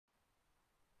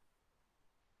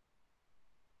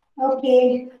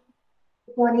Okay,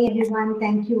 good morning everyone.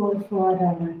 Thank you all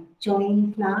for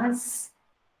joining class.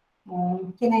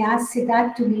 Can I ask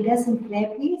Siddharth to lead us in prayer,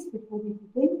 please, before we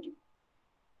begin?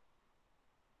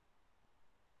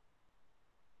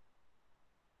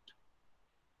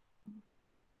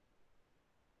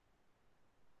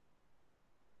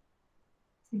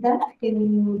 Siddharth, can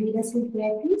you lead us in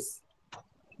prayer, please?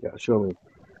 Yeah, sure, mate.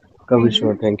 God, we Thank just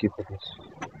want you. to thank you for this.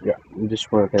 Yeah, we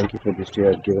just want to thank you for this day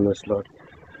you've given us, Lord.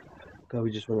 God,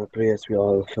 we just want to pray as we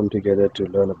all come together to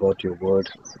learn about your word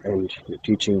and your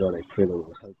teaching, Lord. I pray that you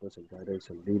will help us and guide us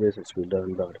and lead us as we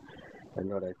learn, Lord. And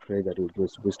Lord, I pray that you will give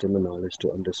us wisdom and knowledge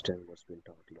to understand what's been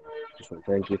taught, Lord. Just want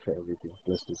to thank you for everything.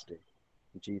 Bless this day.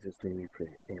 In Jesus' name we pray.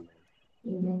 Amen.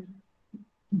 Amen.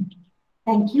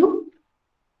 Thank you.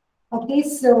 Okay,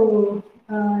 so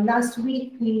last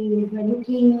week we were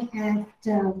looking at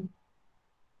 2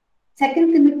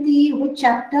 Timothy, which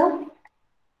chapter?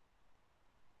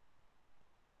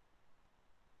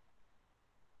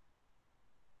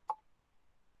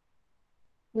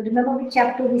 You remember which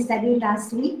chapter we studied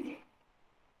last week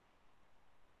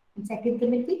in 2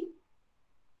 Timothy?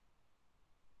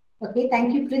 Okay,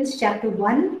 thank you, Prince. Chapter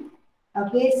 1.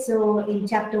 Okay, so in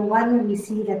chapter 1, we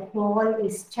see that Paul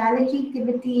is challenging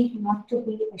Timothy not to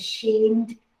be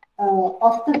ashamed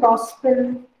of the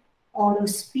gospel or of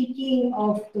speaking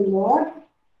of the Lord.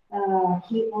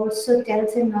 He also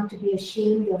tells him not to be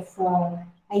ashamed of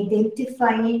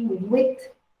identifying with,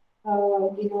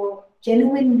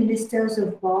 genuine ministers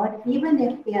of God, even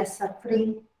if they are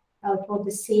suffering for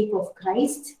the sake of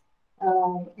Christ.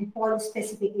 And Paul is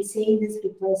specifically saying this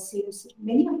because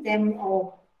many of them,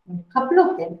 or a couple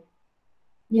of them,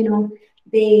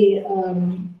 they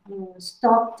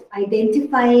stopped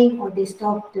identifying or they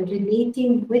stopped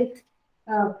relating with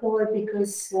Paul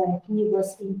because he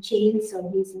was in chains or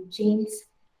he's in chains.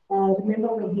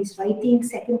 Remember when he's writing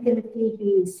Second Timothy, he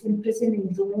is in prison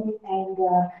in Rome and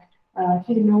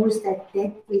he knows that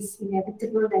death is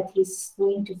inevitable, that he's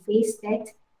going to face death.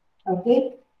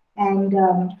 Okay, and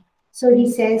so he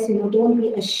says, don't be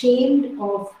ashamed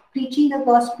of preaching the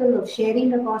gospel, of sharing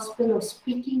the gospel, of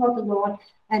speaking of the Lord,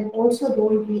 and also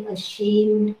don't be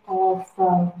ashamed of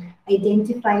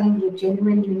identifying with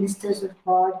genuine ministers of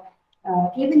God,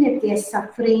 even if they are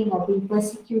suffering or being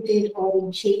persecuted or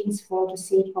in chains for the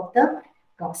sake of the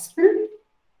gospel.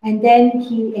 And then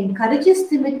he encourages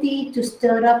Timothy to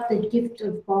stir up the gift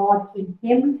of God in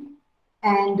him.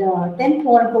 And then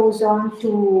Paul goes on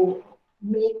to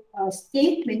make a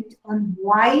statement on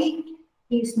why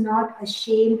he's not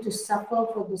ashamed to suffer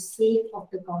for the sake of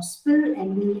the gospel.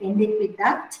 And we ended with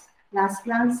that last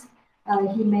class.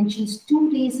 He mentions two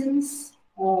reasons.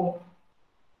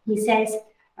 He says,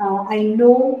 I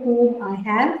know whom I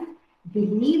have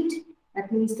believed. That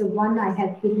means the one I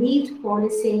have believed, Paul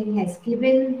is saying, has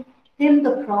given him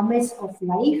the promise of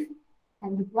life.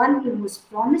 And the one who was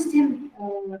promised him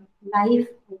life,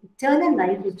 eternal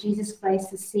life, is Jesus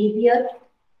Christ, the Savior.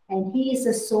 And he is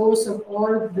the source of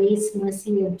all grace,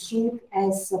 mercy, and truth.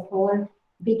 As Paul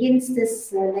begins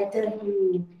this letter,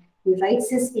 he writes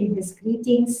this in his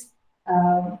greetings.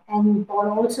 And Paul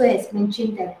also has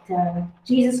mentioned that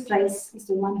Jesus Christ is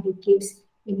the one who gives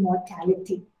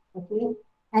immortality. Okay.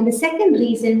 And the second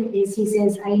reason is he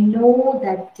says, I know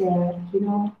that,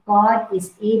 God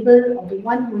is able, or the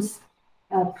one who's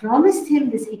promised him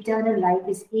this eternal life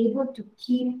is able to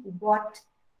keep what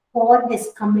Paul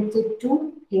has committed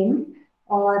to him,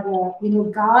 or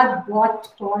guard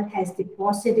what Paul has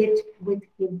deposited with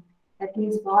him. That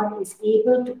means God is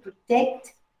able to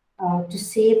protect, to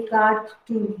safeguard,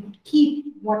 to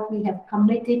keep what we have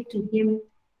committed to him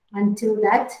until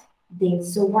that day.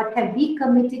 So, what have we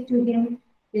committed to him?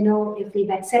 If we've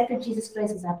accepted Jesus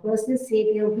Christ as our personal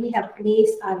Savior, we have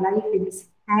placed our life in His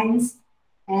hands,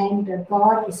 and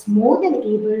God is more than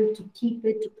able to keep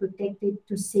it, to protect it,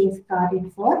 to safeguard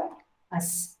it for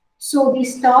us. So we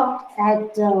stopped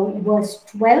at verse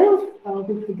 12.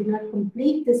 We did not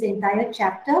complete this entire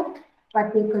chapter,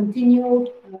 but we'll continue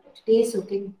today. So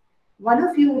can one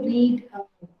of you read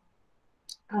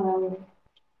uh,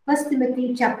 1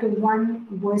 Timothy chapter 1,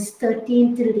 verse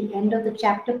 13 till the end of the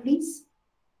chapter, please?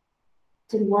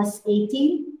 Till verse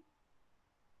 18.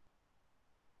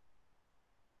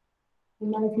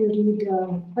 One of you read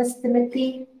 2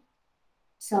 Timothy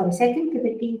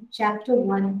chapter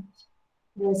 1,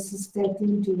 verses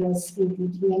 13 to verse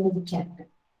 18, to the end of the chapter.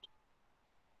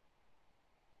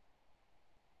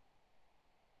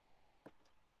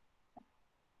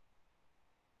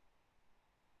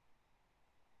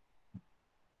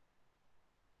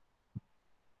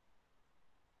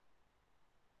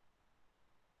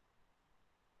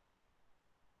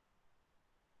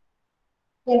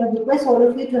 I would request all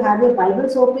of you to have your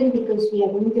Bibles open because we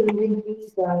are going to read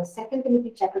 2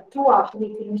 Timothy chapter 2 after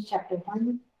we finish chapter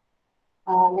 1.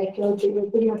 Like you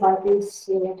open your Bibles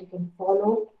so that you can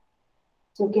follow.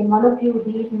 So can one of you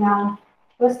read now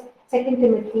first 2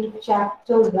 Timothy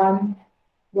chapter 1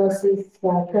 verses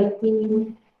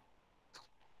 13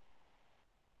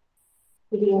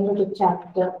 to the end of the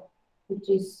chapter, which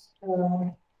is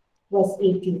verse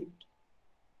 18.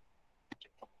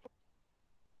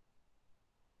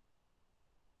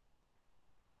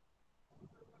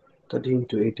 13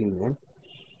 to 18, right?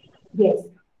 Yes.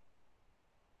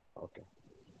 Okay.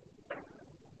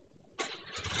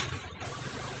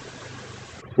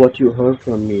 What you heard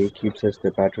from me keeps us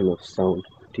the pattern of sound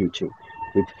teaching,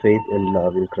 with faith and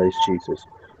love in Christ Jesus.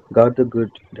 Guard the good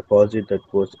deposit that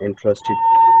was entrusted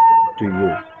to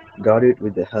you. Guard it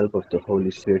with the help of the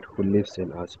Holy Spirit who lives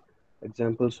in us.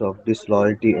 Examples of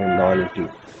disloyalty and loyalty.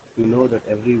 You know that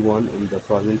everyone in the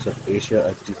province of Asia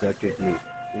has deserted me,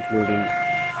 including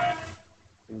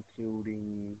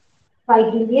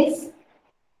Philemon.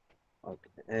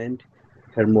 okay, and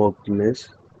Hermogenes.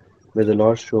 May the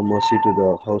Lord show mercy to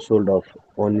the household of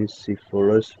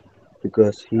Onesiphorus,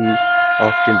 because he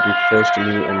often refreshed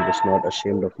me and was not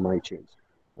ashamed of my chains.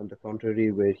 On the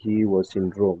contrary, where he was in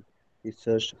Rome, he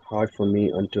searched hard for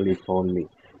me until he found me.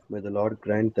 May the Lord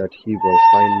grant that he will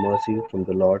find mercy from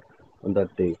the Lord on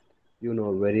that day. You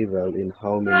know very well in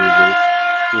how many ways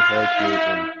he helped me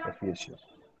in Ephesus.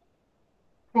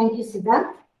 Thank you,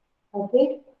 Siddharth.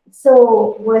 Okay,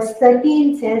 so verse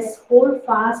 13 says, hold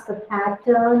fast the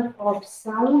pattern of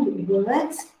sound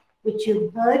words which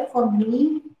you heard from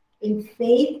me in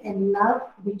faith and love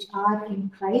which are in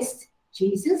Christ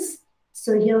Jesus.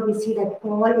 So here we see that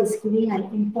Paul is giving an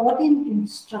important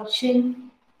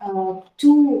instruction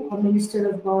to a minister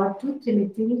of God, to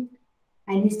Timothy,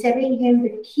 and he's telling him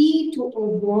the key to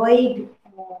avoid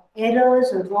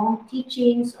errors or wrong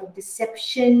teachings or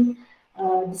deceptive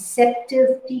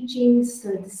teachings,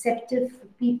 deceptive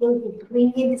people who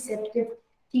bring in deceptive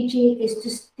teaching is to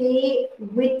stay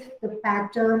with the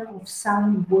pattern of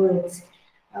sound words.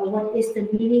 What is the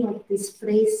meaning of this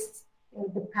phrase,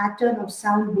 the pattern of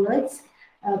sound words?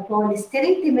 Paul is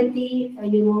telling Timothy,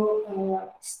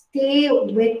 stay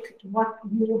with what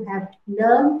you have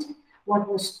learned, what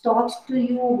was taught to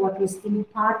you, what was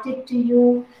imparted to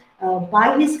you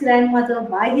by his grandmother,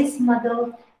 by his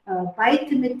mother, by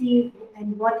Timothy,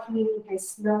 and what he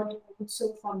has learned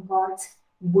also from God's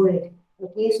word.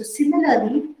 Okay, so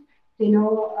similarly, you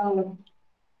know,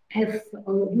 if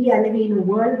we are living in a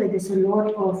world where there's a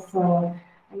lot of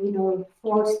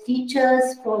false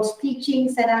teachers, false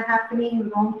teachings that are happening,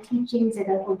 wrong teachings that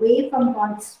are away from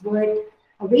God's word,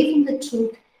 away from the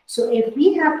truth. So if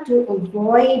we have to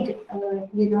avoid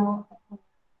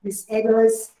these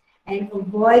errors and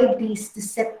avoid these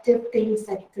deceptive things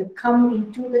that come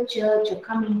into the church or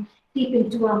come in deep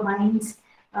into our minds,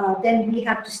 then we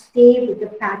have to stay with the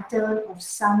pattern of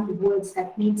sound words.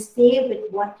 That means stay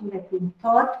with what you have been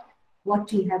taught,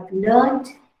 what you have learned,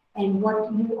 and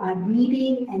what you are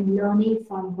reading and learning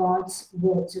from God's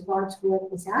word. So God's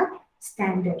word is our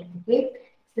standard. Okay.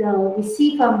 So we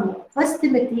see from First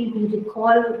Timothy, we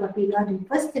recall what we learned in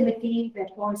First Timothy, where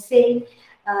Paul saying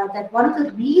that one of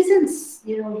the reasons,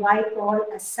 why Paul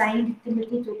assigned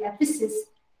Timothy to Ephesus,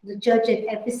 the church at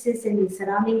Ephesus and the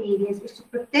surrounding areas, is to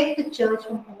protect the church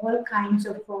from all kinds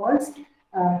of false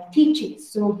teachings.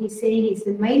 So he's saying, he's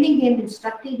reminding him,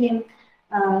 instructing him,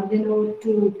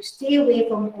 to stay away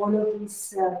from all of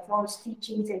these false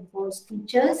teachings and false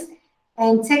teachers.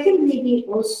 And secondly, we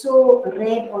also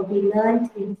read or we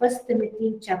learned in First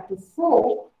Timothy chapter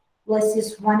 4,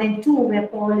 verses 1 and 2, where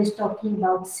Paul is talking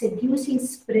about seducing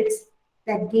spirits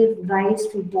that give rise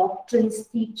to doctrines,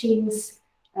 teachings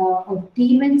of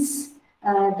demons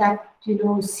that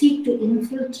seek to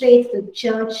infiltrate the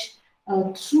church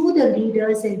through the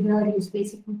leaders. And here he's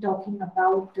basically talking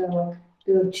about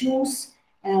the Jews,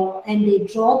 and they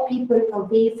draw people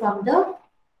away from the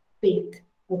faith.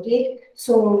 Okay,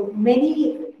 so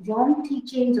many wrong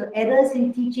teachings or errors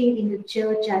in teaching in the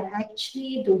church are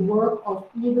actually the work of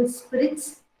evil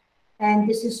spirits, and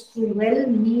this is through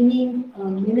well-meaning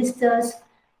ministers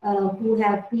who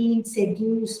have been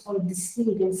seduced or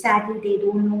deceived, and sadly they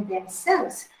don't know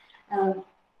themselves. Uh,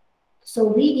 so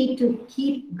we need to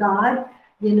keep guard.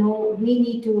 We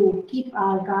need to keep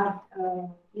our guard.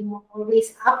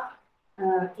 Always up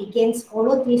against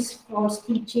all of these false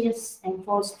teachers and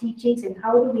false teachings. And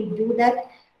how do we do that?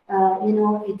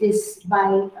 It is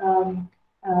by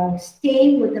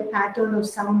staying with the pattern of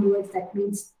sound words. That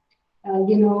means,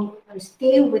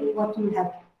 stay with what you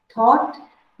have taught,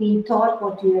 being taught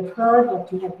what you have heard,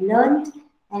 what you have learned,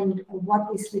 and what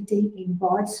is written in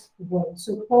God's word.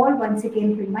 So Paul once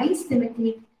again reminds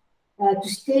Timothy to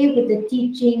stay with the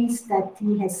teachings that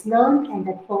he has learned and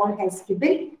that Paul has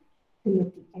given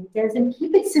Timothy. And tells him,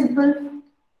 keep it simple,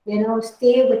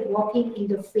 stay with walking in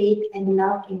the faith and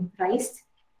love in Christ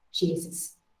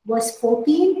Jesus. Verse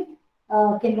 14,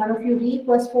 can one of you read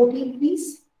verse 14,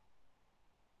 please?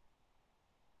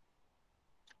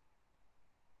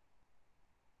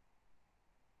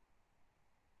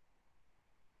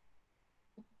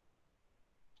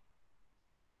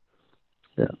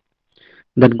 Yeah.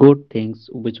 That good things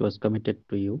which was committed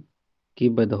to you,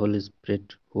 keep by the Holy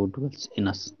Spirit who dwells in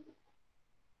us.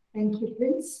 Thank you,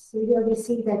 Prince. So here we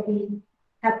see that we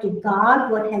have to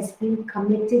guard what has been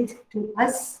committed to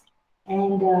us.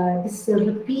 And this is a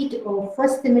repeat of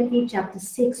 1 Timothy chapter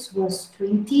 6, verse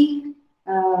 20.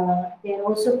 There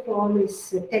also Paul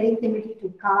is telling Timothy to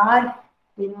guard,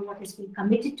 what has been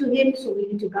committed to him. So we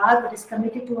need to guard what is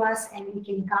committed to us, and we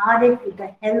can guard it with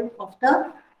the help of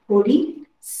the Holy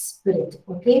Spirit.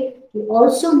 Okay. We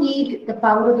also need the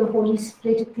power of the Holy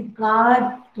Spirit to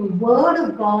guard the word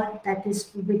of God that is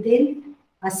within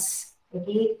us.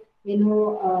 Okay.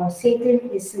 Satan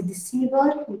is a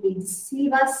deceiver. He will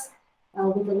deceive us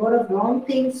with a lot of wrong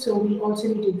things. So we also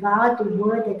need to guard the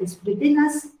word that is within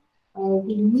us.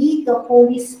 We need the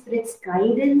Holy Spirit's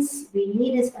guidance. We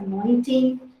need His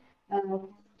anointing.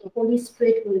 The Holy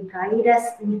Spirit will guide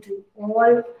us into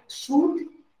all truth.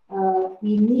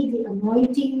 We need the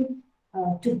anointing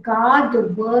to guard the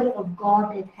word of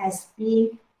God that has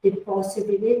been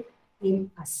deposited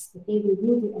in us. Okay, we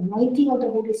need the anointing of the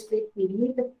Holy Spirit. We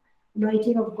need the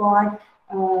anointing of God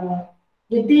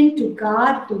within to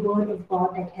guard the word of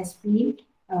God that has been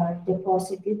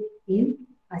deposited in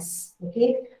us.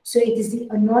 Okay, so it is the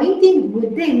anointing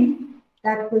within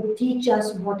that will teach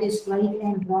us what is right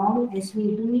and wrong, as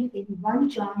we read in 1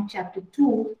 John chapter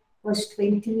 2, verse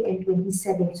 20 and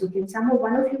 27. So can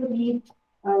one of you read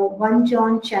 1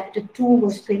 John chapter 2,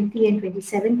 verse 20 and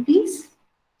 27, please?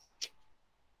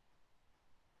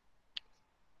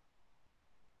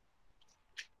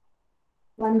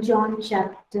 One John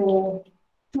chapter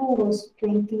 2, verse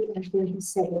 20 and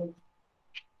 27.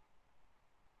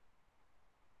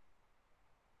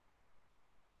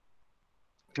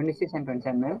 (26 and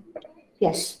 27, ma'am?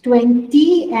 Yes,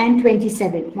 20 and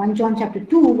 27. 1 John chapter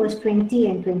 2, verse 20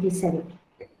 and 27.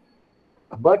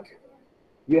 But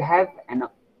you have an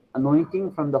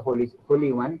anointing from the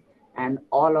Holy One, and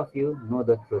all of you know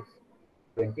the truth.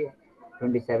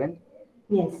 27.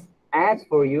 Yes. As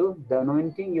for you, the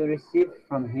anointing you received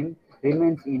from him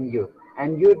remains in you,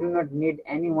 and you do not need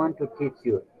anyone to teach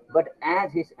you. But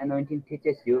as his anointing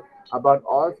teaches you about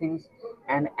all things,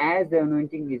 and as the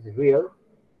anointing is real,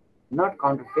 not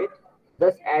counterfeit,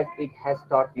 thus as it has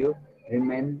taught you,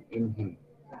 remain in him.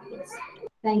 Yes.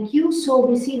 Thank you. So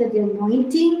we see that the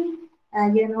anointing,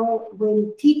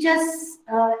 will teach us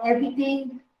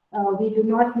everything. We do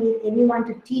not need anyone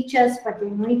to teach us, but the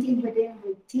anointing within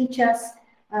will teach us.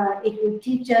 It will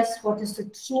teach us what is the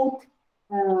truth,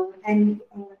 it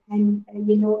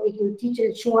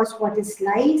will show us what is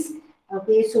lies.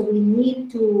 Okay, so we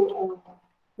need to,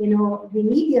 we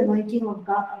need the anointing of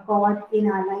God in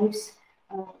our lives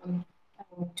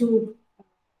to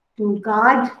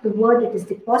guard the word that is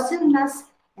deposited in us,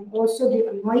 and also the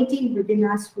anointing within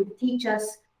us will teach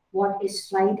us what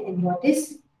is right and what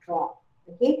is wrong.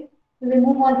 Okay, so we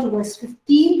move on to verse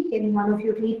 15. Can one of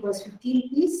you read verse 15,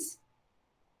 please?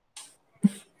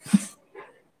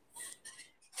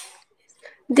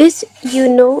 This you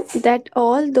know that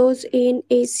all those in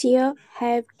Asia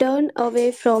have turned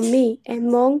away from me,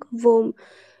 among whom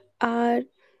are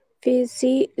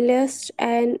Physilis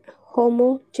and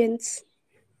Homogenes.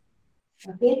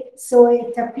 Okay, so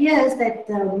it appears that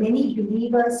many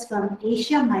believers from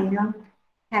Asia Minor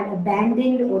have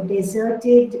abandoned or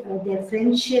deserted their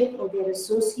friendship or their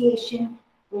association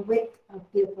with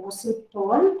the Apostle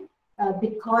Paul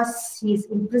because he is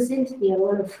imprisoned. They are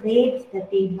all afraid that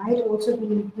they might also be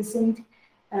imprisoned.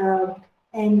 Uh,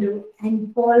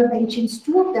 and Paul mentions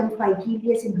two of them,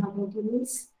 Phygelius and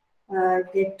Hermogenes.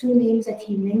 There are two names that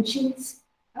he mentions.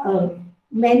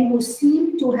 Men who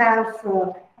seem to have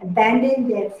abandoned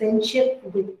their friendship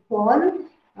with Paul.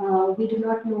 We do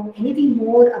not know anything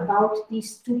more about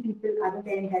these two people other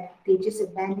than that they just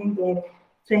abandoned their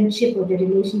friendship or their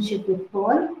relationship with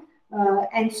Paul.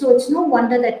 And so it's no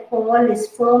wonder that Paul is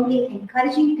firmly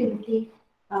encouraging Timothy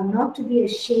not to be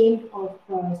ashamed of,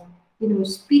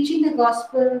 preaching the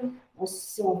gospel,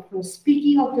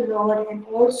 speaking of the Lord, and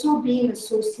also being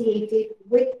associated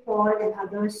with Paul and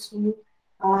others who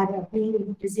are being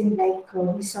imprisoned, like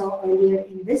we saw earlier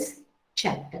in this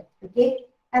chapter. Okay,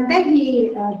 And then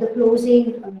the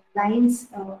closing lines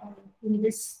in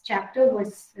this chapter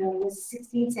was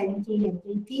 16, 17, and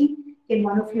 18. Can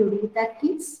one of you read that,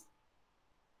 please?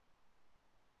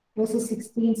 Verses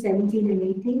 16, 17, and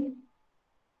 18.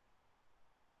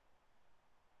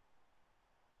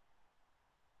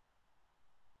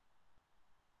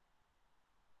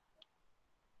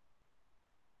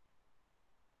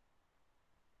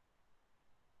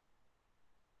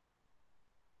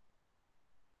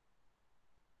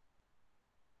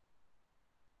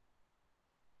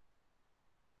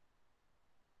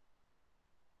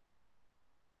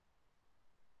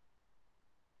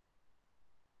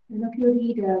 One of you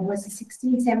read verses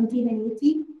 16, 17, and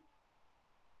 18.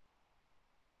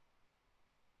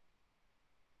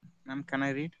 Ma'am, can I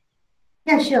read?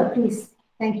 Yeah, sure, please.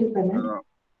 Thank you, Karan.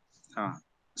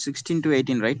 16 to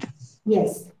 18, right?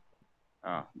 Yes.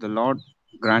 The Lord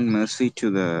grant mercy to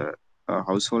the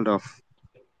household of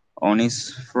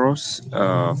Onesiphorus,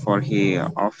 for he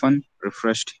often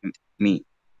refreshed me,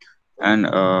 and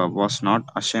was not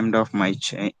ashamed of my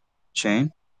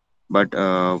chain. But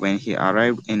when he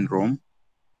arrived in Rome,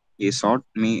 he sought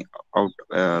me out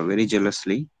very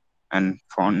jealously and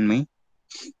found me.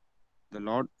 The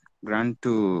Lord grant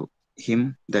to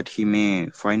him that he may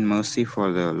find mercy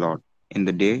for the Lord in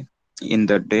the day.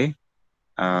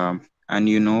 And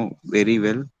you know very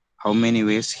well how many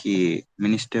ways he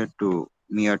ministered to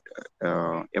me at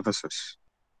Ephesus.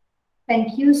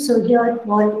 Thank you. So here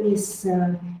Paul is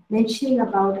mentioning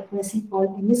about a person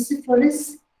called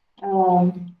Onesiphorus.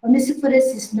 Onesiphorus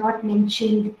is not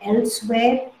mentioned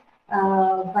elsewhere,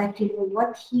 but you know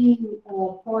what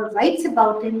Paul writes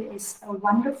about him is a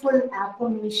wonderful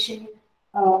affirmation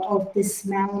of this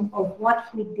man, of what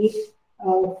he did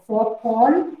for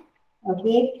Paul.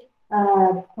 Okay,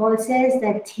 Paul says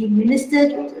that he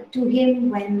ministered to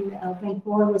him when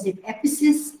Paul was at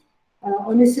Ephesus.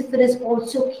 Onesiphorus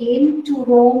also came to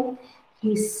Rome.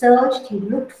 He searched, he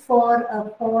looked for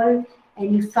Paul,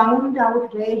 and he found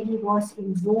out where he was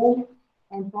in Rome.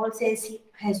 And Paul says he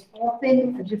has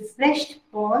often refreshed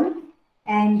Paul.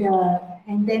 And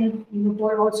then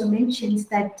Paul also mentions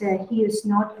that he is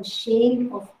not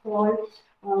ashamed of Paul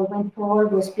when Paul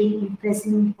was being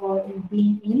imprisoned or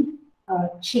being in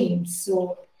chains.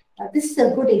 So this is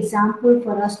a good example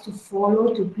for us to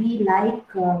follow, to be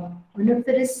like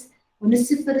Onesiphorus,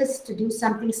 to do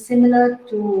something similar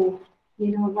to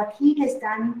what he has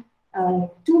done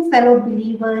to fellow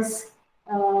believers.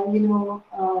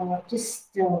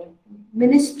 Just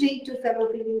ministry to fellow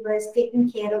believers, taking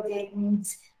care of their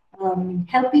needs,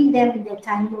 helping them in their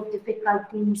time of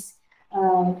difficulties,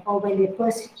 or when they're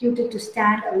persecuted, to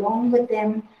stand along with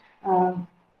them. Um,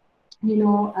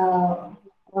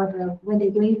 or when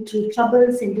they're going through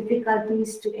troubles and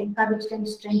difficulties, to encourage them,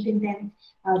 strengthen them,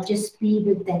 just be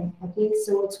with them. Okay,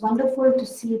 so it's wonderful to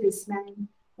see this man,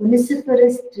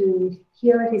 Onesiphorus, to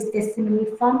hear his testimony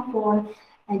from Paul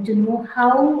and to know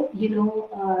how,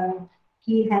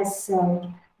 he has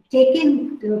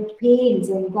taken the pains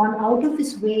and gone out of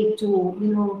his way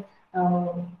to,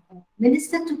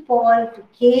 minister to Paul, to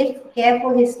care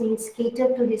for his needs,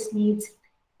 cater to his needs,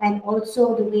 and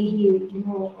also the way he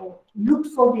looked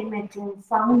for him and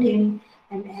found him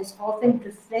and has often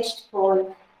refreshed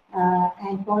Paul.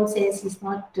 And Paul says he's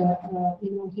not,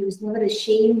 he was never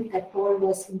ashamed that Paul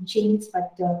was in chains,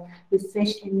 but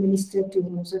refreshed and ministered to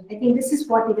him. So I think this is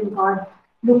what even God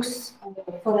looks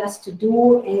for us to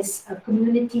do as a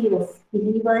community of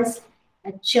believers,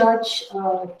 a church,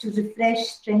 to refresh,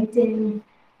 strengthen,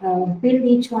 build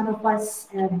each one of us,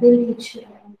 build each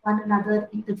one another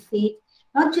in the faith,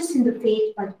 not just in the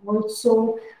faith, but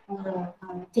also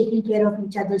taking care of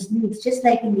each other's needs, just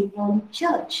like in the early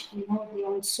church. They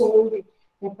all sold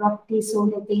their property,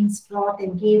 sold their things, brought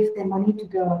and gave their money to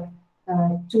the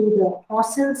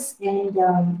apostles, and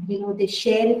they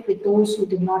shared it with those who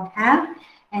did not have.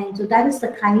 And so that is the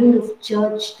kind of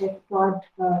church that God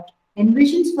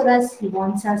envisions for us. He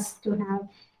wants us to have,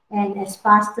 and as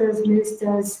pastors,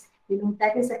 ministers,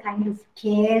 that is a kind of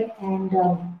care and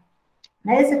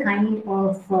that is a kind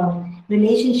of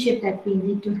relationship that we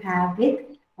need to have with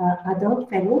other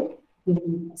fellow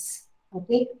believers.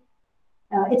 Okay,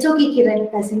 it's okay, Kiran.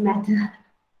 It doesn't matter.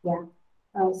 Yeah.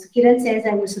 So Kiran says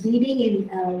I was reading in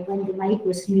when the mic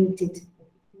was muted.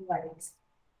 No worries.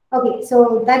 Okay,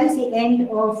 so that is the end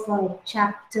of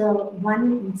chapter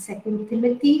 1 in 2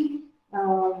 Timothy.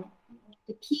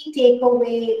 The key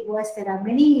takeaway was there are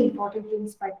many important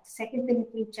things, but 2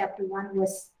 Timothy chapter 1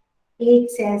 verse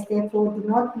 8 says, "Therefore do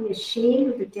not be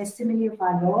ashamed of the testimony of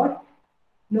our Lord,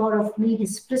 nor of me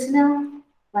his prisoner,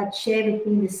 but share with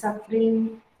me the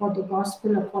suffering for the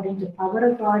gospel according to the power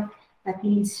of God, That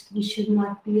means we should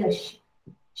not be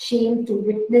ashamed to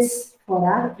witness for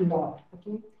our Lord.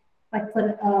 Okay, but for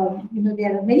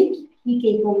there are many key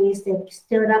takeaways that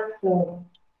stir up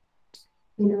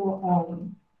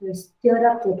stir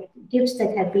up the gifts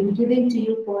that have been given to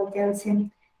you. Paul tells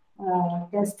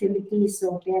Timothy.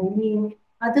 So there are many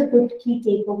other good key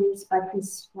takeaways, but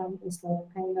this one is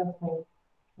like kind of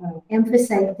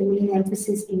emphasize the main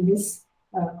emphasis in this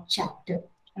chapter.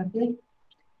 Okay.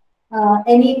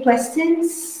 Any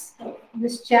questions?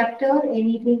 This chapter?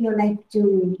 Anything you like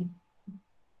to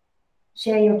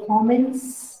share your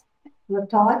comments, your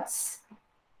thoughts?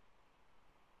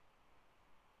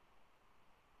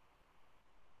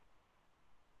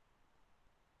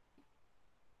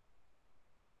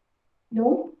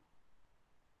 No?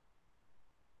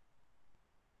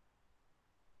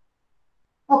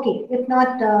 Okay, if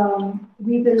not,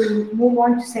 we will move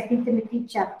on to Second Timothy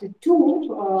chapter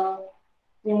 2.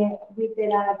 There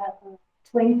are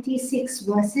 26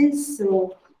 verses.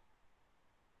 So,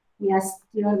 yes,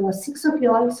 there are six of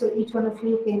you all. So, each one of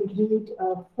you can read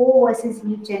four verses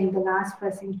each, and the last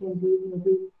person can read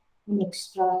maybe an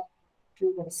extra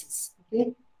two verses.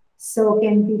 Okay, so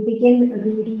can we begin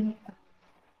reading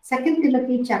Second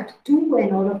Timothy chapter 2,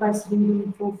 and all of us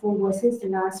reading four verses. The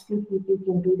last few people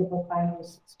can read about 5 or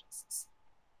 6 verses.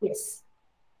 Yes.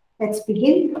 Let's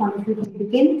begin. One of you can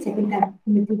begin. Second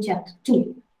Timothy chapter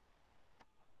 2.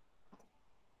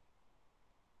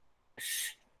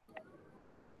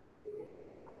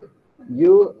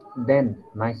 You then,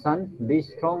 my son, be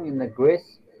strong in the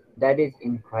grace that is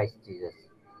in Christ Jesus.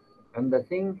 And the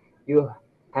thing you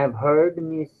have heard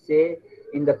me say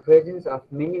in the presence of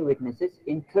many witnesses,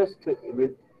 entrust to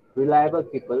reliable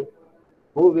people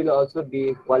who will also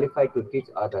be qualified to teach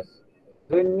others.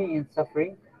 Join me in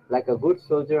suffering like a good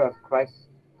soldier of Christ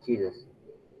Jesus.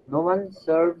 No one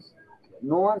serves,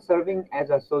 no one serving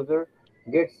as a soldier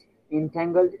gets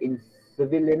entangled in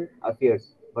civilian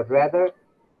affairs, but rather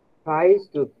tries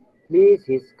to please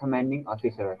his commanding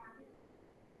officer.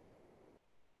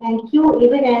 Thank you.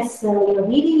 Even as you're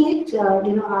reading it,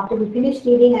 after we finish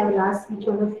reading, I will ask each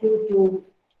one of you to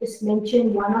just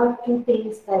mention one or two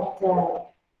things that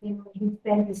you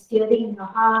felt is stirring in your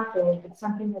heart, or if it's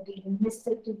something that you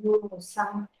ministered to you, or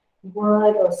some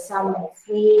word, or some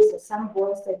phrase, or some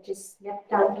words that just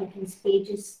leapt out of these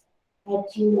pages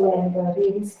at you and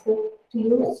really spoke to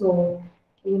you. So,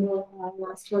 I'll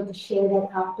ask you to share that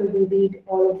after we read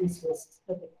all of these verses.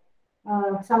 Okay.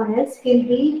 Someone else can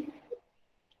read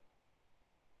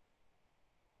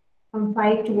from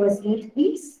 5 to verse 8,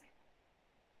 please.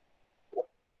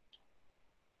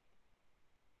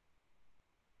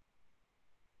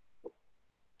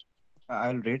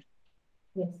 I'll read.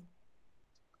 Yes.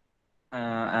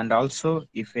 And also,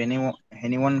 if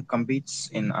anyone competes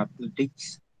in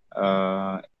athletics,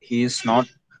 he is not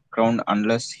crowned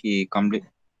unless he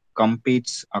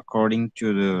competes according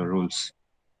to the rules.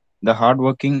 The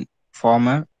hardworking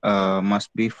farmer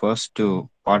must be first to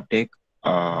partake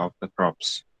of the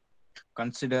crops.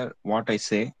 Consider what I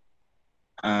say,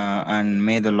 and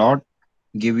may the Lord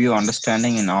give you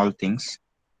understanding in all things.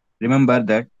 Remember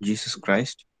that Jesus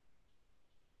Christ,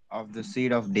 of the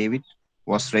seed of David,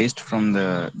 was raised from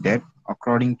the dead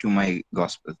according to my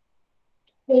gospel.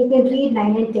 So you can read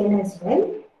 9 and 10 as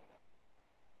well.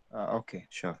 Okay,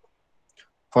 sure.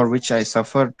 For which I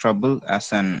suffer trouble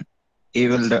as an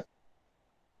evil,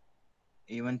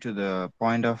 even to the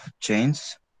point of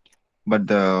chains, but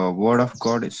the word of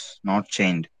God is not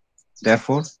chained.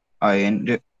 Therefore, I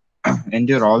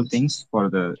endure all things for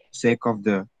the sake of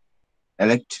the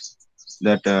elect,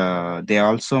 that they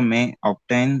also may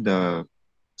obtain the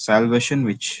salvation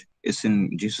which is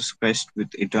in Jesus Christ with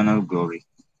eternal glory.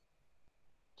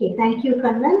 Okay, thank you,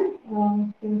 Kannan.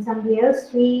 Can somebody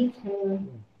else read?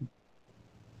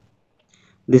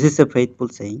 This is a faithful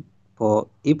saying, for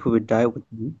if we die with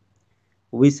him,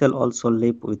 we shall also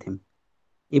live with him.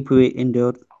 If we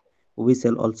endure, we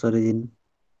shall also reign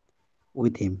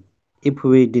with him. If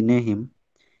we deny him,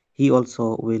 he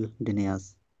also will deny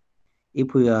us.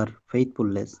 If we are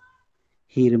faithfulness,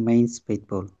 he remains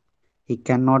faithful. He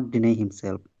cannot deny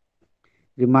himself.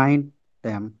 Remind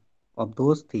them of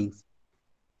those things,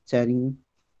 sharing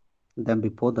them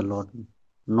before the Lord,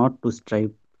 not to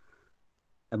strive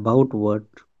about what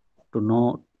to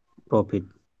no profit,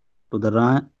 to the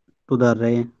to the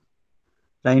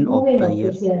reign of Moving the of the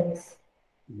years. hearers.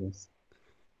 Yes.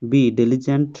 Be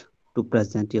diligent to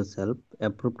present yourself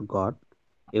approved to God,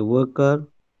 a worker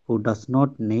who does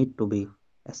not need to be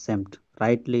ashamed,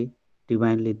 rightly,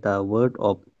 divinely the word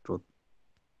of truth.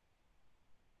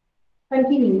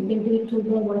 Continue. You can read 2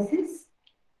 more verses,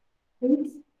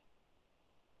 please.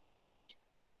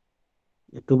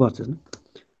 two verses. No?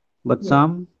 But Yes.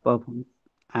 some perform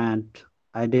and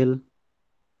idle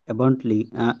abundantly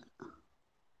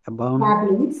abound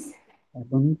Babblings,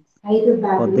 abound idle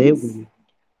for they babblings. will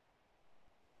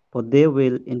for they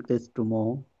will increase to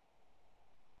more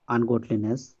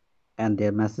ungodliness, and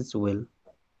their message will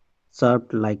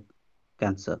serve like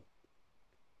cancer.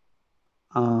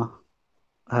 Uh,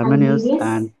 Hymenaeus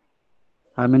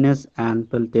Arminius. and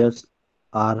Philetus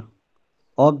are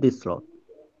of this sort.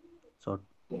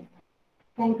 Yeah.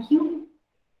 Thank you.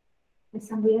 If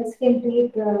somebody else can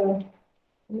read the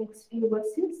next few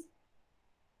verses.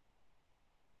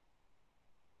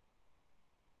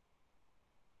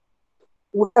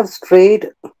 We have strayed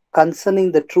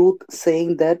concerning the truth,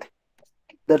 saying that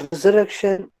the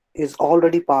resurrection is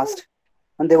already past,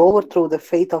 and they overthrow the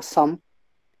faith of some.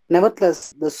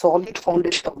 Nevertheless, the solid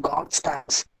foundation of God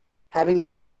stands, having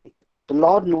the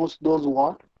Lord knows those who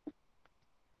are.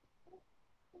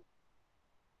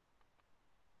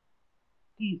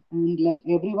 And let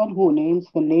everyone who names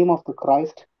the name of the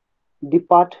Christ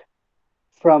depart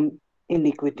from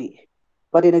iniquity.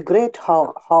 But in a great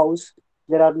house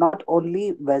there are not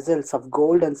only vessels of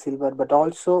gold and silver, but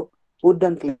also wood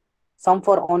and clay, some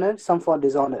for honor, some for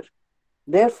dishonor.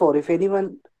 Therefore, if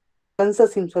anyone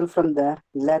cleanses himself from the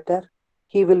latter,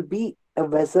 he will be a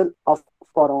vessel of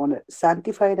for honor,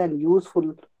 sanctified and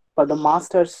useful for the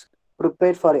masters,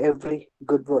 prepared for every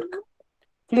good work.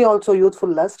 Flee also youthful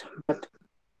lust, but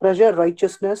treasure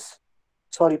righteousness,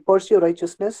 pursue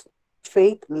righteousness,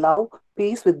 faith, love,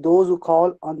 peace with those who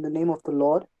call on the name of the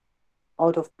Lord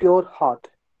out of pure heart.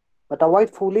 But avoid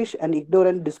foolish and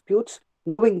ignorant disputes,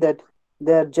 knowing that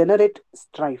they generate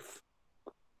strife.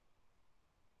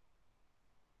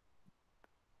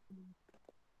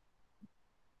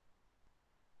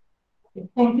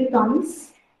 Thank you,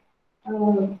 Thomas.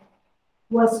 Uh,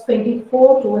 verse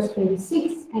 24 to verse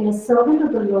 26. And a servant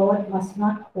of the Lord must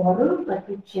not quarrel, but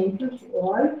be gentle to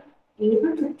all,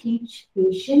 able to teach,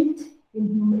 patient in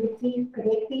humility,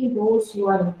 correcting those who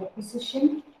are in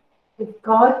opposition, with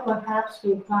God perhaps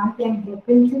will grant them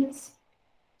repentance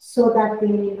so that they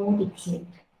may know the truth,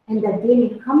 and that they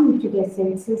may come into their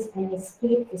senses and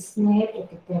escape the snare of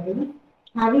the devil,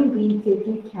 having been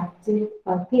taken captive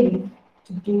by him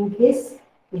to do his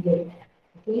will.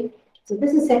 Okay, so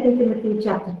this is Second Timothy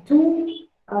chapter 2.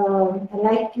 I'd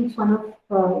like each one of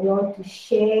you all to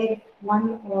share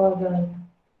one or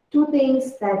two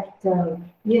things that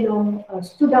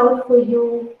stood out for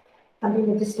you,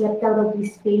 something that just leapt out of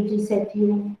these pages at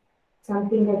you,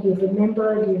 something that you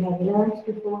remembered, you have learned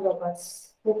before, or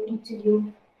was spoken to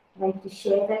you. I'd like to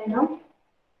share that now.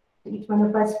 Each one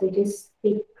of us will just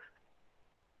take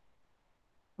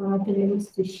 1 or 2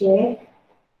 minutes to share.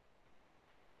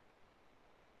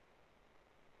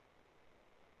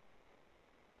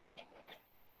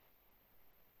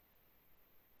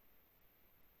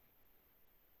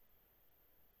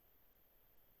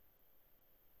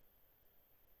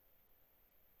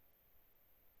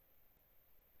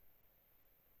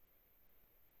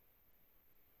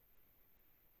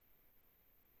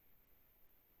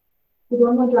 If you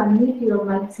don't want to unmute your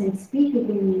mics and speak, you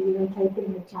can type it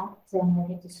in the chat and I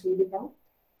can just read it out.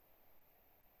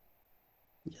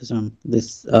 Yes,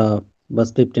 this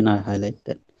verse 15 I highlight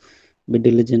that be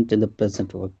diligent in the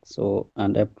present work. So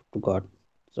and up to God.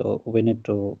 So we need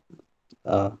to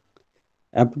uh,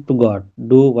 up to God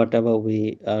do whatever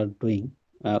we are doing.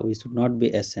 We should not be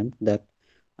ashamed that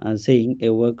saying a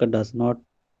worker does not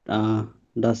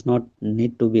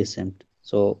need to be ashamed.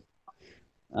 So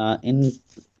in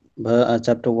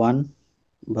chapter 1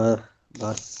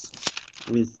 verse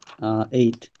with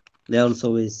 8 they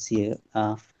also we see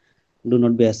do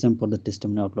not be ashamed for the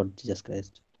testimony of Lord Jesus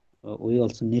Christ. We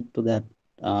also need to that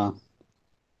uh,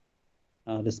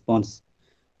 response.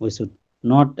 We should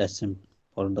not ashamed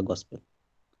for the gospel.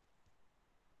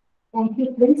 Thank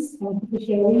you, Prince. Thank you for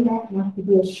sharing that. Not to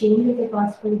be ashamed of the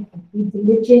gospel, but be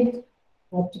diligent,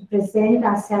 to present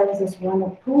ourselves as one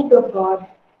approved of God,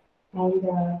 and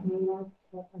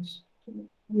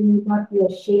we need not be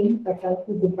ashamed, but try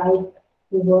to divide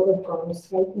the word of God,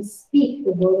 try to speak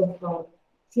the word of God,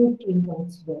 truth in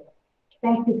God's word.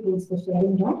 Thank you, Prince, for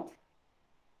sharing that.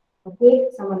 Okay,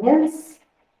 someone else?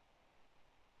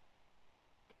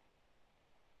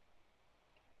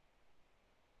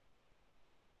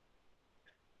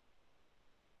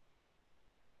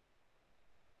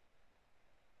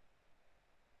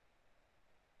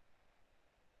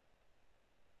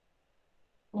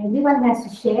 Everyone has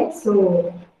to share,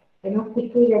 so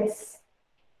quickly let's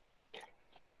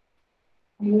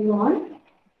move on.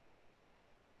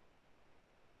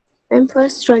 And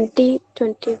verse 20,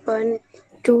 21,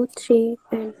 2, 3,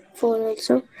 and 4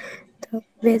 also. the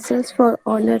vessels for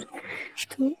honor.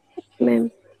 So,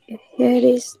 ma'am, here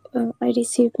is I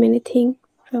received many things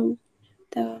from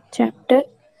the chapter.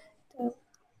 The,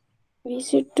 we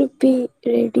should to be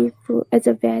ready for as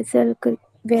a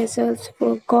vessels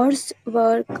for God's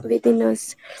work within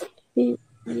us. We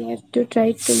have to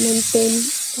try to maintain.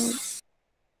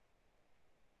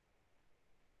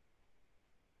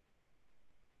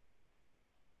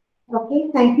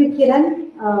 Okay, thank you,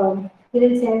 Kiran.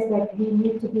 Kiran says that we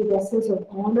need to be vessels of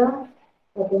honor,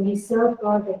 that when we serve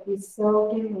God, that we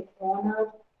serve Him with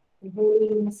honor, in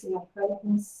holiness, in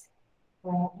uprightness,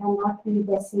 and not be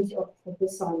vessels of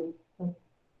dishonor. So,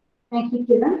 thank you,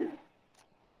 Kiran.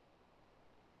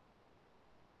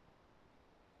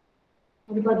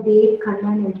 What about Dave,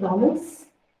 Kannan, and Thomas?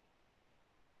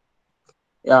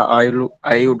 Yeah,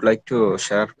 I would like to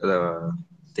share the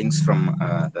things from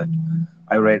that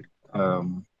I read,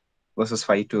 verses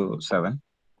 5 to 7.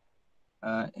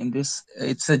 In this,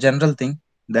 it's a general thing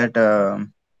that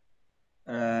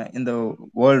in the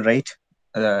world, right?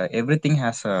 Everything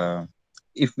has a.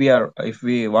 If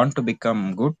we want to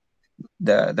become good,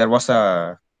 there was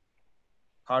a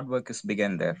hard work is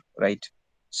began there, right?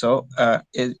 So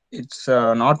it's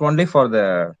not only for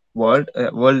the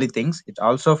worldly things, it's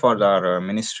also for our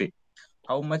ministry.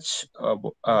 How much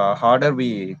harder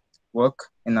we work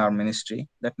in our ministry,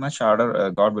 that much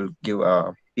harder God will give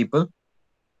people.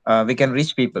 We can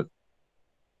reach people.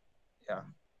 Yeah.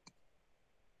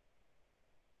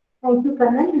 Thank you,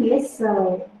 Kannan. Yes,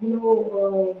 the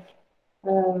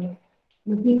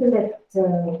people at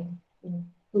the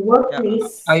Yeah,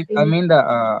 workplace I in mean the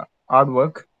hard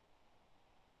work.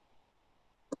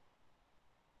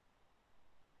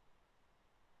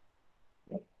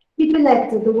 people at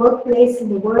the workplace in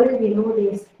the world, they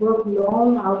work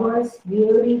long hours,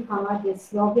 really hard, they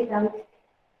slog it out.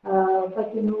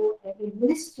 But in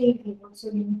ministry, we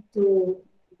also need to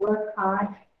work hard,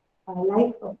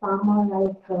 like a farmer,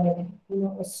 like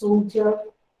a soldier,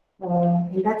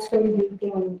 and that's when we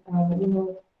can,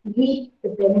 reap the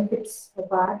benefits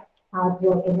of our hard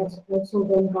work, and that's also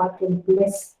when God can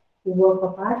bless the work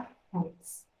of our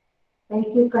hands.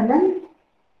 Thank you, Kannan.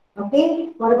 Okay,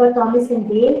 what about Thomas and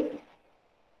Dave?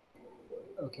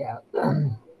 Okay.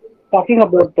 Talking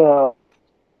about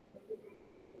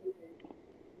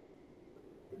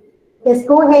Yes,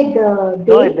 go ahead,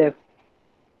 go ahead, Dave. Dev.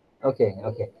 Okay.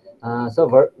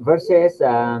 So verses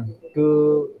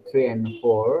 2, 3, and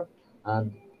 4.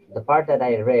 The part that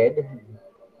I read,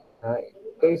 uh,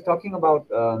 is talking about,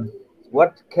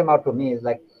 what came out to me is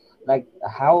like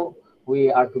how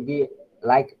we are to be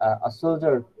like a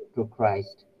soldier to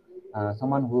Christ,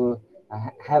 someone who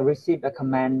have received a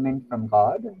commandment from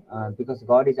God, because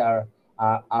God is our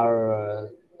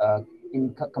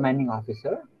commanding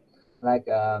officer. Like,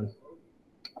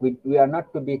 we are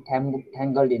not to be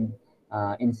tangled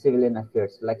in civilian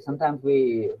affairs. Like sometimes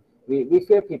we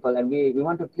fear people and we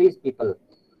want to please people,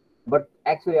 but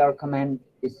actually our command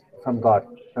is from God,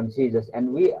 from Jesus,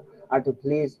 and we are to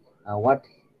please, what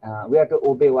we are to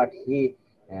obey what he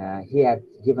has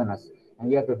given us, and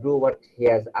we have to do what he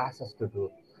has asked us to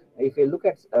do. If you look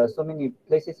at so many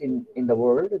places in the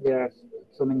world, there are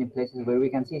so many places where we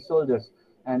can see soldiers,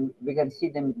 and we can see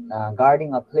them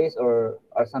guarding a place or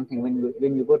something.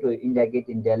 When you go to India Gate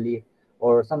in Delhi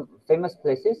or some famous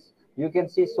places, you can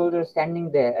see soldiers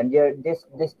standing there, and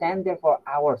they stand there for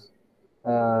hours,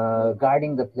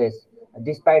 guarding the place,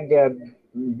 despite their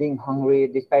being hungry,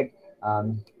 despite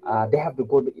they have to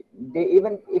go to, they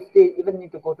even if they even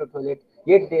need to go to toilet,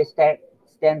 yet they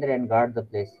stand there and guard the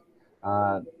place,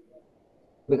 uh,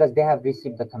 because they have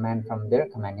received the command from their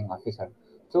commanding officer.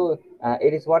 So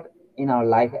it is what in our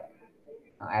life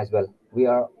as well, we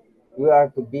are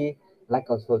to be like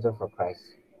a soldier for Christ,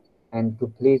 and to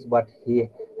please what he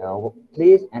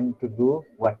please, and to do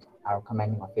what our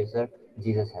commanding officer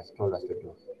Jesus has told us to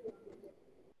do.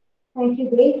 Thank you,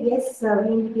 Dave. Yes,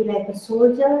 we need to be like a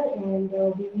soldier, and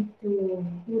we need to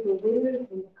do the will and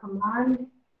the command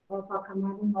of our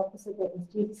commanding officer, that is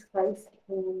Jesus Christ,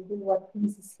 and do what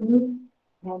pleases him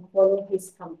and follow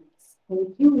his commands.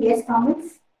 Thank you. Yes,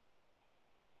 Thomas?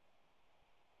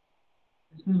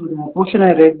 Portion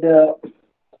I read,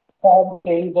 Paul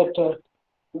saying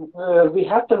that we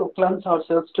have to cleanse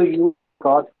ourselves to use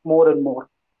God more and more.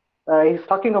 He's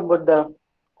talking about the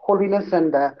holiness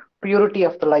and the purity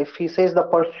of the life. He says the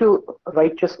pursue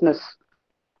righteousness.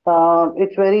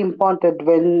 It's very important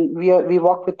when we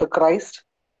walk with the Christ.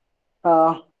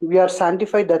 We are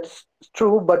sanctified. That's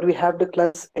true, but we have to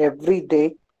cleanse every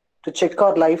day to check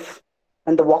our life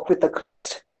and the walk with the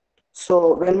Christ.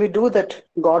 So when we do that,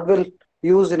 God will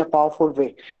use in a powerful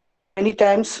way. Many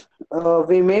times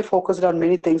we may focus on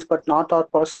many things, but not our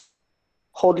personal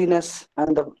holiness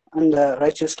and the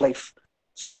righteous life.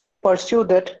 So if we pursue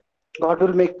that, God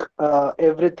will make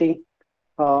everything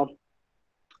uh,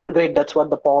 great. That's what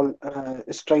the Paul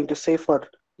is trying to say for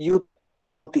youth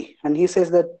and Timothy, and he says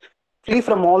that flee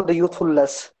from all the youthful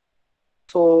lusts.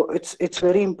 So it's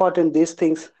very important, these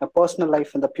things, a personal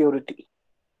life and the purity.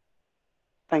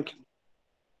 Thank you.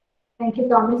 Thank you,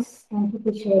 Thomas. Thank you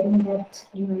for sharing that.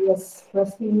 Yes,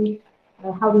 personally,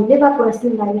 how we live our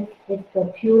personal life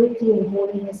with purity and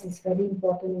holiness is very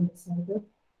important in this Bible.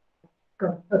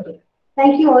 Good. Okay.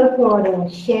 Thank you all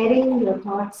for sharing your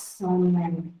thoughts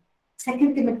on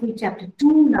 2 Timothy chapter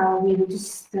 2. Now we will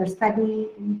just study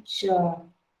each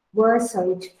verse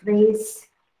or each phrase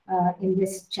in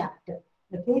this chapter.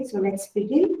 Okay, so let's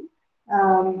begin.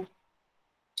 Um,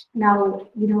 Now,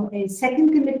 in Second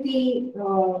Timothy,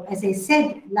 as I said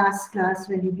last class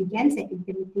when we began Second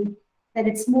Timothy, that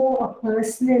it's more a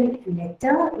personal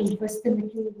letter. In First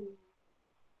Timothy,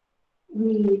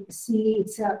 we see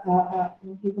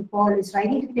Paul is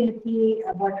writing to Timothy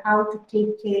about how to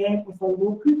take care of a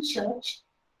local church.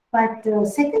 But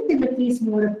Second Timothy is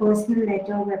more a personal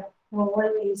letter where Paul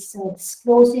is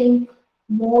disclosing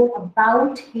more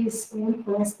about his own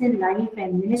personal life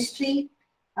and ministry.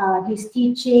 He's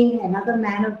teaching another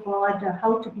man of God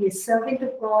how to be a servant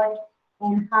of God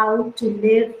and how to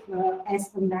live as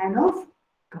a man of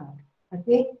God.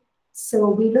 Okay, so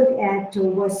we look at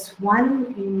verse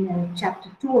 1 in chapter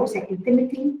 2 of Second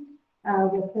Timothy,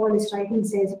 where Paul is writing,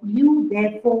 says, "You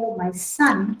therefore, my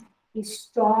son, is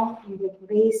strong in the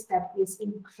grace that is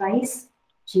in Christ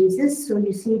Jesus." So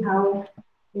you see how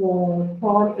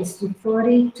Paul is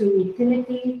referring to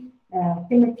Timothy.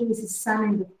 Timothy is his son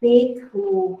in the faith, who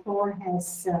Paul has,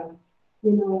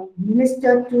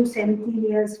 ministered to 17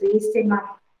 years, raised him up,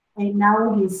 and now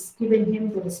he's given him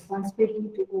the responsibility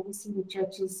to oversee the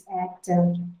churches at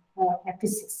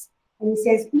Ephesus. And he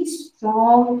says, "Be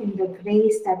strong in the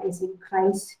grace that is in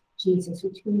Christ Jesus,"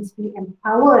 which means be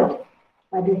empowered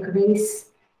by the grace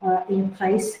in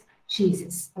Christ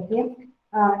Jesus. Okay.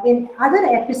 In other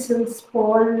epistles,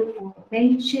 Paul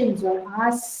mentions or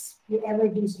asks whoever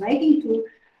he's writing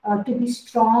to be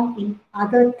strong in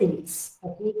other things.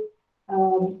 Okay.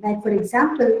 Like, for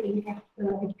example, in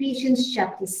Ephesians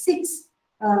chapter 6,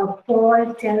 Paul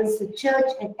tells the church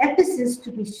at Ephesus to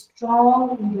be strong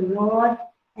in the Lord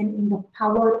and in the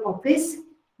power of his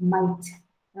might.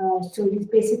 So he's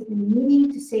basically meaning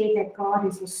to say that God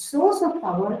is a source of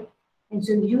power, and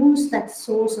so use that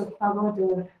source of power to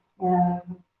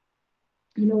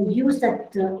use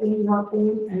that in your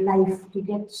own life to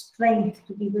get strength,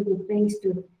 to give you the grace to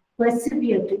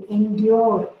persevere, to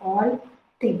endure all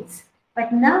things.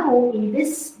 But now, in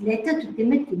this letter to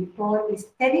Timothy, Paul is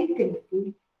telling Timothy,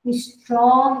 be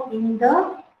strong in the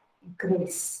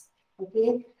grace.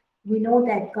 Okay, we know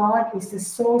that God is the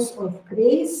source of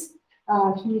grace.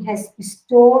 He has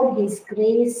bestowed His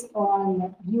grace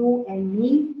on you and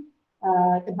me.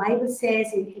 The Bible says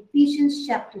in Ephesians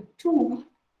chapter 2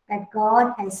 that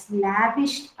God has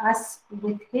lavished us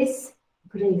with His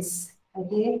grace.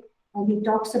 Okay, and He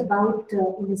talks about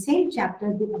in the same chapter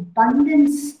the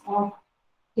abundance of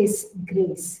His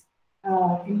grace.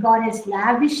 And God has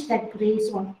lavished that grace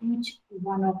on each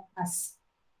one of us.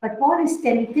 But Paul is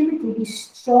telling Timothy, be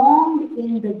strong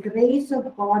in the grace of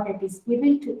God that is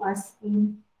given to us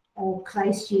in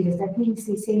Christ Jesus. That means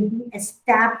he's saying be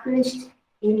established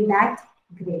in that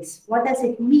grace. What does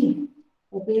it mean?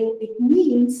 Okay, it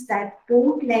means that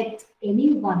don't let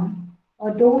anyone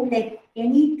or don't let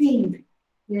anything,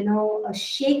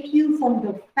 shake you from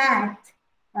the fact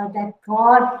that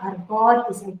our God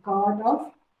is a God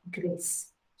of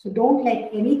grace. So don't let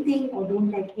anything or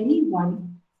don't let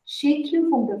anyone shake you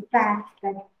from the fact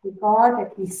that the God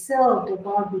that we serve, the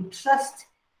God we trust,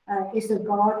 is a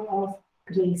God of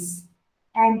grace.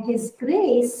 And His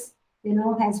grace,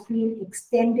 has been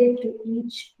extended to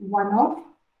each one of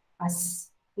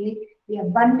us. Okay? The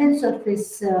abundance of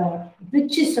His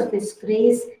riches of His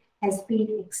grace has been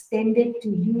extended to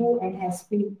you and has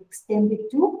been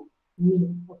extended to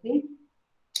me. Okay.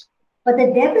 But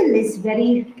the devil is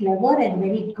very clever and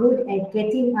very good at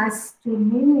getting us to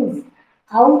move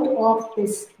out of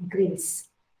this grace.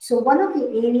 So one of the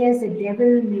areas the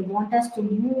devil may want us to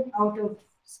move out of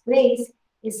this grace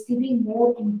is giving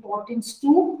more importance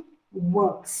to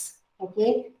works.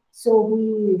 Okay. So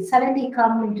we suddenly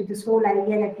come into this whole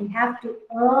idea that we have to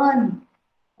earn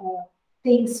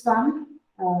things from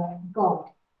God.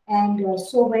 And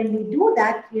so when we do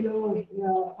that,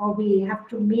 or we have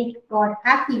to make God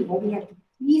happy, or we have to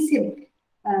please Him,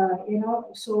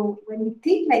 So when we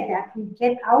think like that, we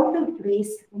get out of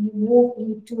grace and we move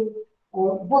into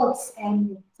works.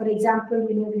 And for example,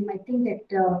 we might think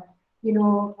that,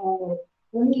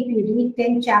 only if you read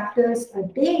 10 chapters a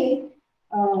day,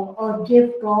 or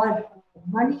give God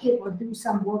money or do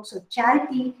some works of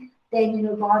charity, then,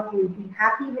 God will be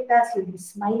happy with us, He'll be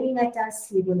smiling at us,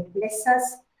 He will bless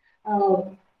us. Uh,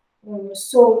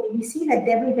 so we see the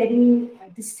devil very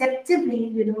deceptively,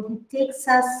 he takes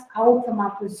us out from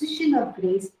our position of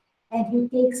grace, and he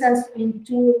takes us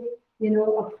into,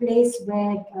 a place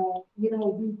where,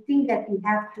 we think that we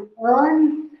have to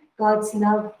earn God's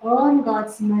love, earn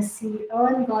God's mercy,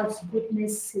 earn God's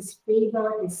goodness, His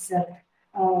favor, His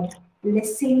uh,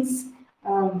 blessings.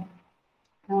 Um,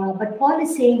 but Paul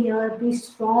is saying here, be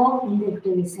strong in the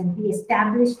grace and be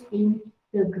established in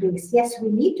the grace. Yes, we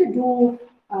need to do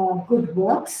good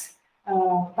works,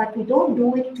 but we don't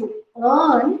do it to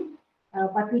earn,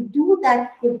 but we do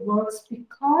that good works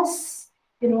because,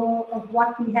 of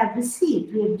what we have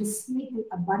received. We have received the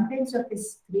abundance of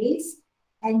His grace.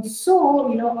 And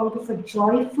so, out of a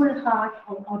joyful heart,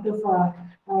 out of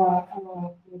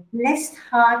a blessed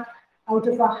heart, out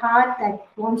of a heart that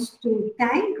wants to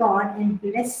thank God and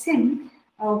bless Him,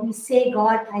 we say,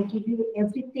 God, I give you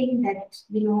everything that,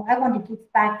 I want to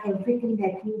give back everything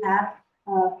that you have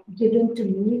given to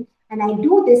me. And I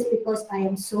do this because I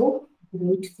am so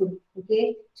grateful.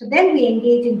 Okay. So then we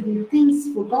engage in doing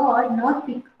things for God, not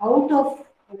out of,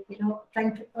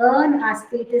 trying to earn our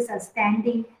status, our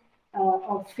standing,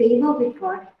 of favor with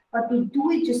God, but we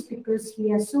do it just because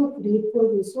we are so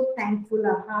grateful, we're so thankful,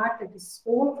 our heart is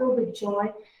overflowed with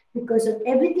joy because of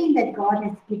everything that God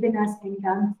has given us and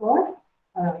done for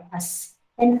us.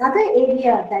 Another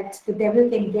area that the devil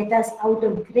can get us out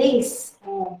of grace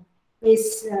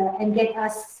is and get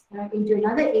us into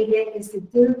another area is the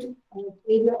guilt,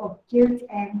 area of guilt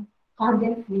and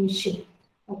condemnation.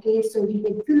 Okay, so he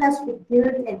can fill us with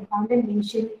guilt and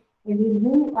condemnation, and we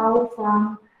move out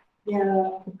from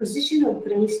the position of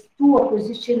grace to a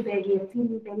position where we are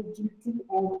feeling very guilty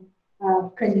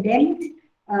and condemned.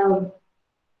 Um,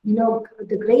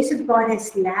 the grace of God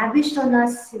has lavished on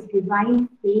us His divine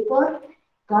favor.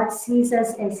 God sees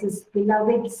us as His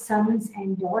beloved sons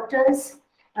and daughters.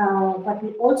 But we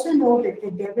also know that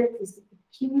the devil is the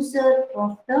accuser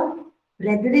of the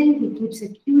brethren. He keeps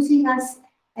accusing us.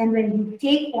 And when we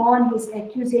take on his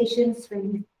accusations,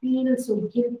 when we feel so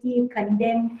guilty,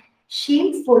 condemned,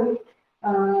 shameful,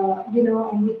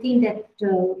 and we think that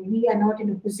we are not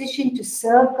in a position to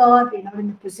serve God, we're not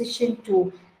in a position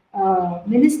to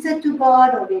minister to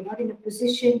God, or we're not in a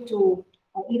position to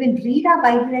even read our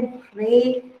Bible and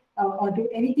pray or do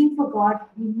anything for God,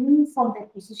 we move from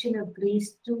that position of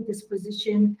grace to this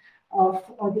position of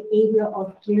or the area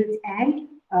of guilt and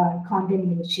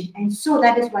condemnation. And so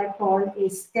that is why Paul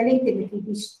is telling Timothy,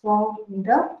 be strong in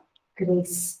the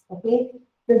grace. Okay,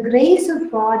 the grace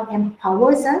of God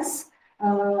empowers us.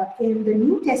 In the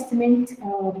New Testament,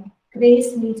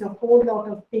 grace means a whole lot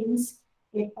of things.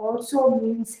 It also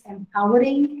means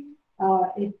empowering.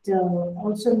 It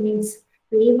also means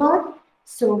favor.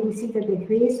 So we see that the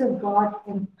grace of God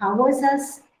empowers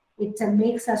us. It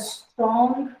makes us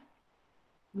strong.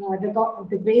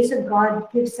 The grace of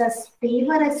God gives us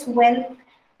favor as well,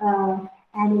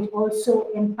 and it also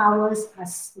empowers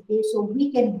us. Okay, so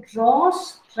we can draw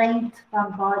strength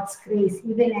from God's grace,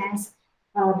 even as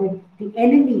the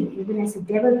enemy, even as the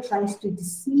devil tries to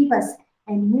deceive us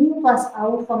and move us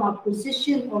out from our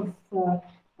position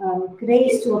of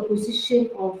grace to a position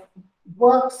of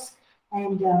works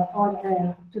and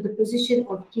or to the position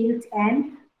of guilt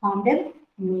and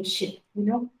condemnation.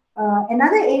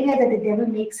 Another area that the devil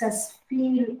makes us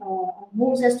feel,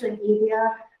 moves us to an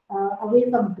area away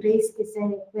from grace is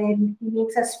when he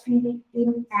makes us feel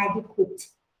inadequate.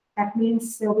 That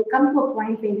means we come to a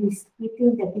point where we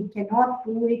think that we cannot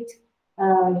do it.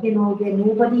 We're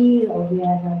nobody, or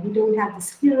we don't have the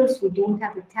skills, we don't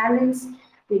have the talents,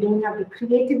 we don't have the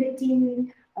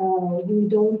creativity, we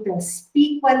don't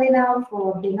speak well enough,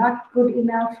 or we're not good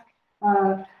enough.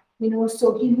 Uh,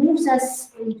 so he moves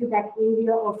us into that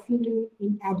area of feeling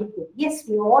inadequate. Yes,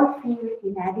 we all feel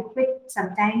inadequate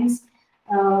sometimes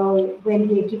when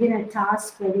we are given a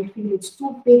task where we feel it's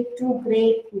too big, too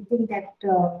great, we think that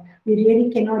we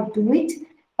really cannot do it.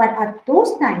 But at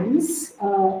those times,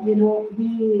 we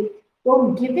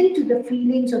don't give in to the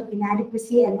feelings of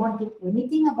inadequacy and not do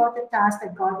anything about the task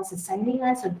that God is assigning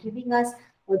us or giving us,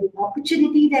 or the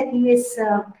opportunity that He is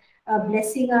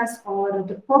blessing us, or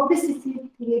the purpose that He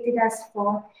created us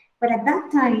for. But at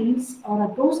that times, or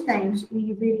at those times,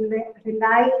 we will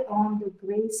rely on the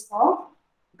grace of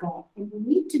God. And we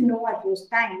need to know at those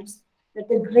times that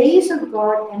the grace of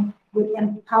God will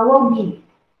empower me.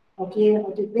 Okay,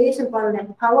 or the grace of God will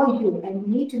empower you, and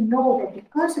we need to know that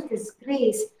because of His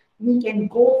grace, we can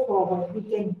go forward.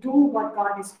 We can do what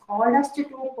God has called us to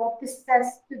do, purposed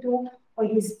us to do, or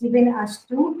He's given us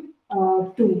to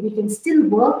do. We can still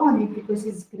work on it because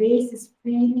His grace is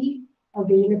freely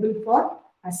available for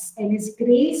us, and His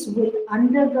grace will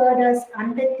undergird us,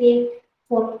 undertake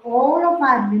for all of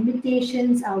our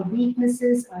limitations, our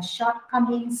weaknesses, our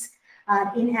shortcomings,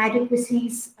 our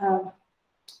inadequacies.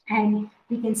 And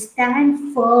we can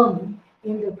stand firm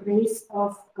in the grace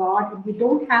of God. And we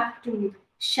don't have to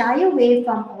shy away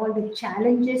from all the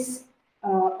challenges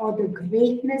or the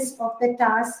greatness of the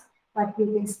task, but we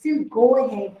can still go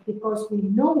ahead because we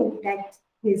know that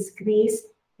His grace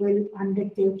will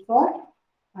undertake for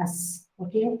us.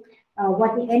 Okay.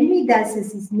 What the enemy does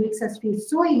is he makes us feel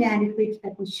so inadequate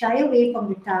that we shy away from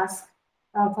the task,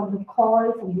 from the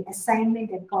call, from the assignment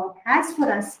that God has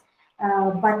for us.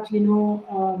 But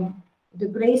the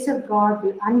grace of God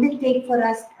will undertake for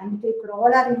us, undertake for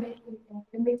all our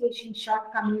limitations,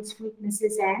 shortcomings,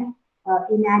 weaknesses, and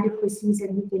inadequacies,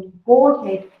 and we can go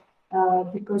ahead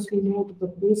because we know that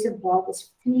the grace of God is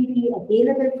freely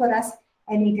available for us,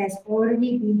 and it has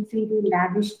already been freely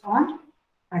lavished on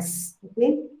us.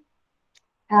 Okay.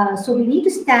 So we need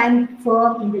to stand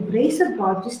firm in the grace of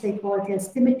God, just like Paul tells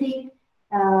Timothy.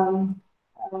 Um,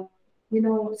 uh,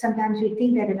 sometimes we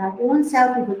think that in our own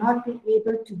self we will not be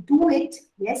able to do it.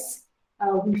 Yes,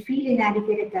 we feel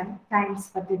inadequate at times,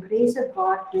 but the grace of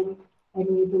God will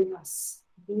enable us.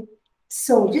 Okay?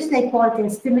 So just like Paul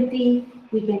tells Timothy,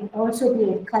 we can also be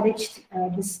encouraged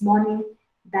this morning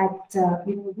that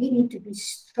we need to be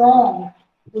strong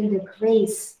in the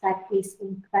grace that is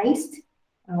in Christ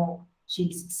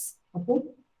Jesus. Okay.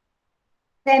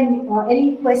 Then,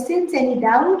 any questions, any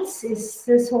doubts? Is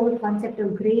this whole concept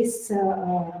of grace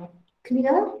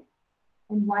clear,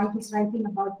 and why he's writing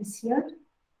about this here?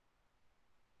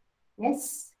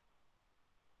 Yes.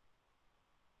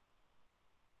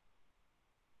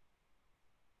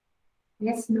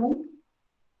 Yes. No.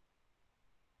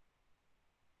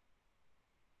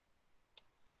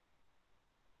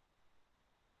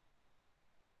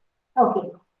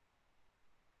 Okay.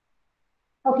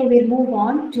 Okay, we'll move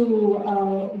on to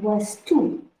verse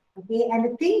 2. Okay, and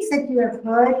the things that you have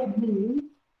heard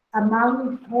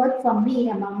from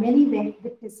me among many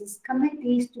witnesses, commit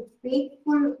these to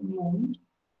faithful men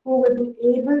who will be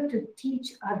able to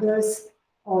teach others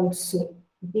also.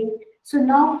 Okay, so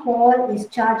now Paul is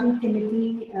charging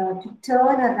Timothy to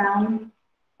turn around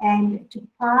and to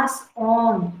pass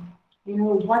on,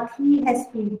 what he has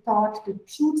been taught, the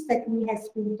truths that he has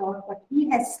been taught, what he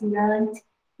has learned,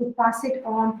 to pass it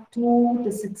on to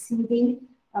the succeeding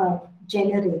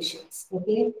generations.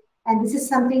 Okay, and this is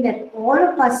something that all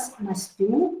of us must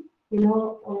do.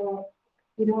 The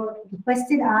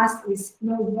question asked is,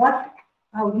 what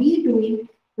are we doing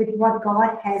with what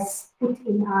God has put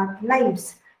in our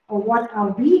lives? Or what are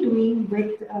we doing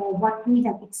with what we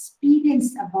have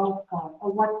experienced about God,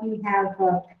 or what we have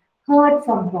heard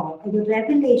from God, or the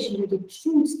revelation, or the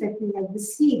truths that we have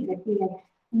received, that we have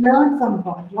learned from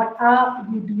God? What are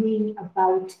we doing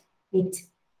about it?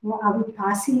 Are we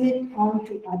passing it on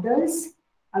to others?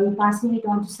 Are we passing it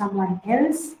on to someone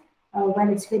else? Well,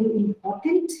 it's very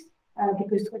important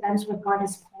because that is what God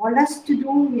has called us to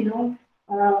do,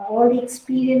 all the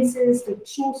experiences, the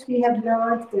truths we have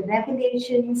learned, the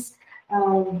revelations,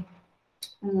 everything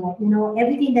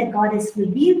that God has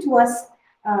revealed to us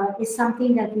is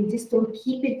something that we just don't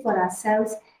keep it for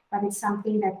ourselves, but it's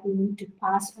something that we need to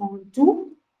pass on to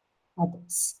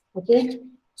others. Okay,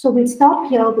 so we'll stop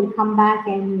here. We'll come back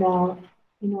and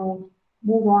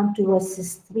move on to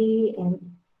verses 3 and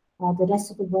the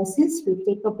rest of the verses. We'll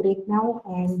take a break now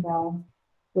and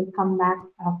we'll come back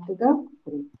after the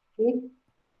break. Okay.